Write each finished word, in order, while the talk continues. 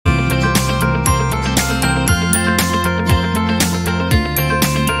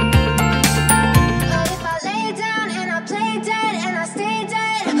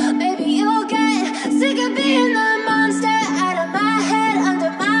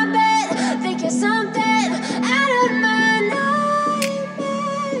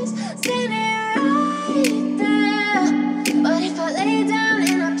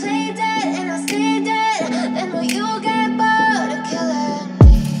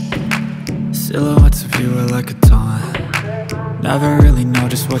Silhouettes of you are like a taunt. Never really know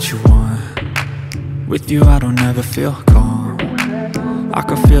just what you want. With you I don't ever feel calm. I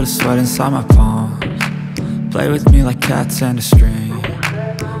can feel the sweat inside my palms. Play with me like cats and a string.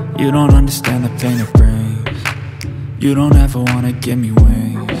 You don't understand the pain it brings. You don't ever wanna give me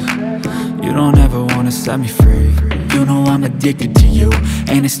wings. You don't ever wanna set me free. You know I'm addicted to you,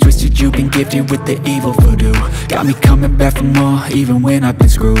 and it's twisted, you've been gifted with the evil voodoo. Got me coming back for more, even when I've been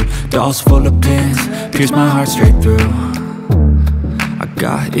screwed. Dolls full of pins, pierce my heart straight through. I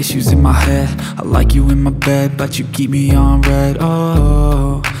got issues in my head, I like you in my bed, but you keep me on red.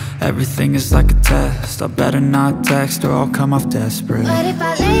 Oh, everything is like a test, I better not text or I'll come off desperate. But if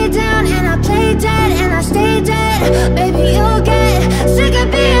I lay down and I play dead and I stay dead, baby you'll get sick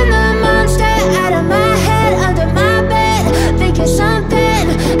of being the monster out of my head, under my bed, thinking something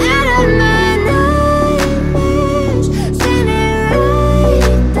out of my nightmares, standing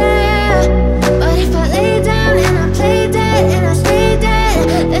right there. But if I lay down and I play dead and I stay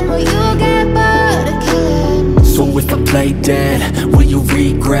dead, then will you get bored of killing me? So if I play dead, will you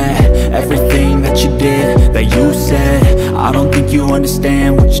regret everything that you did, that you said? I don't think you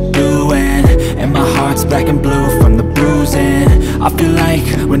understand what you're doing, and my heart's black and blue from the bruising. I feel like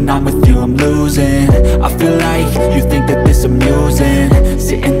when I'm with you I'm losing. I feel like you think that this amusing,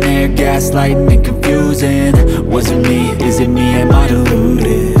 sitting there gaslighting and confusing. Was it me? Is it me? Am I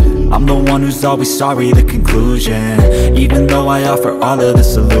deluded? I'm the one who's always sorry, the conclusion, even though I offer all of the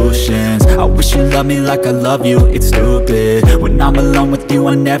solutions. I wish you loved me like I love you, it's stupid. When I'm alone with you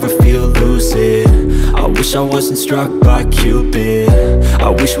I never feel lucid. I wish I wasn't struck by Cupid. I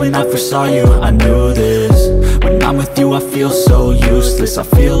wish when I first saw you I knew this. When I'm with you I feel so useless, I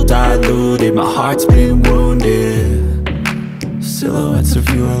feel diluted, my heart's been wounded. Silhouettes of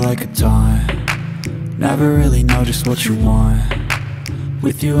you are like a taunt. Never really know just what you want.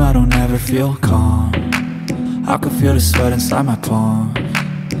 With you I don't ever feel calm. I can feel the sweat inside my palms.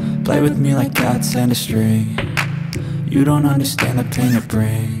 Play with me like cats and a string. You don't understand the pain it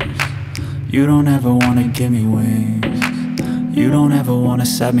brings. You don't ever wanna give me wings. You don't ever wanna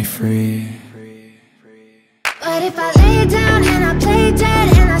set me free. But if I lay down and I play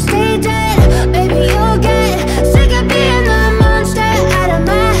dead and I stay dead, baby you'll get sick of being the monster out of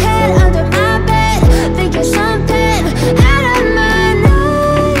my head, under my bed, thinking something out of my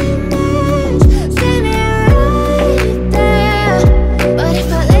nightmares, standing right there. But if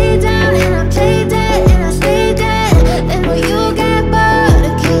I lay down and I play dead and I stay dead, then will you get bored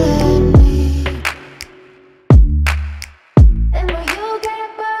of killing me? Then will you get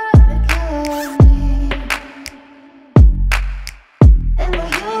bored of killing me? And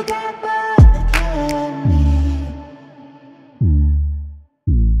will you get bored of killing me?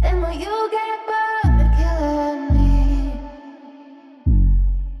 And will you get bored of killing me?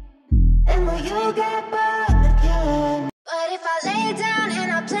 And will you get bored of killing me? But if I lay down and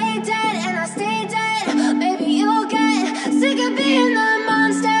I play dead and I stay dead, baby you'll get sick of being the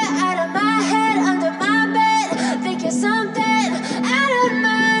monster out of my head, under my bed, thinking something out of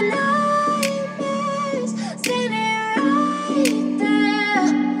my nightmares, standing right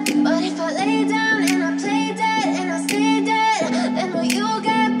there. But if I lay down and I play dead and I stay dead, then will you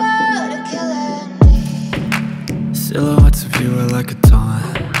get bored of killing me? Silhouettes of you are like a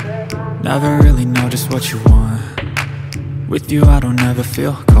taunt. Never really know just what you want. With you I don't ever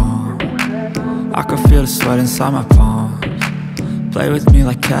feel calm. I can feel the sweat inside my palms. Play with me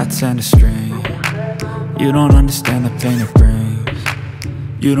like cats and a string. You don't understand the pain it brings.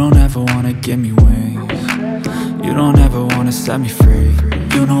 You don't ever wanna give me wings. You don't ever wanna set me free.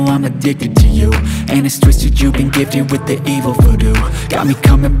 You know I'm addicted to you, and it's twisted, you've been gifted with the evil voodoo. Got me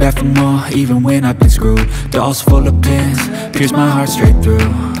coming back for more, even when I've been screwed. Dolls full of pins, pierce my heart straight through.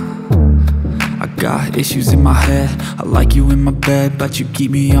 I got issues in my head, I like you in my bed, but you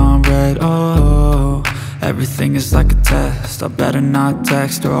keep me on red. Oh, everything is like a test, I better not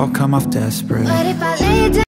text or I'll come off desperate. But if I lay down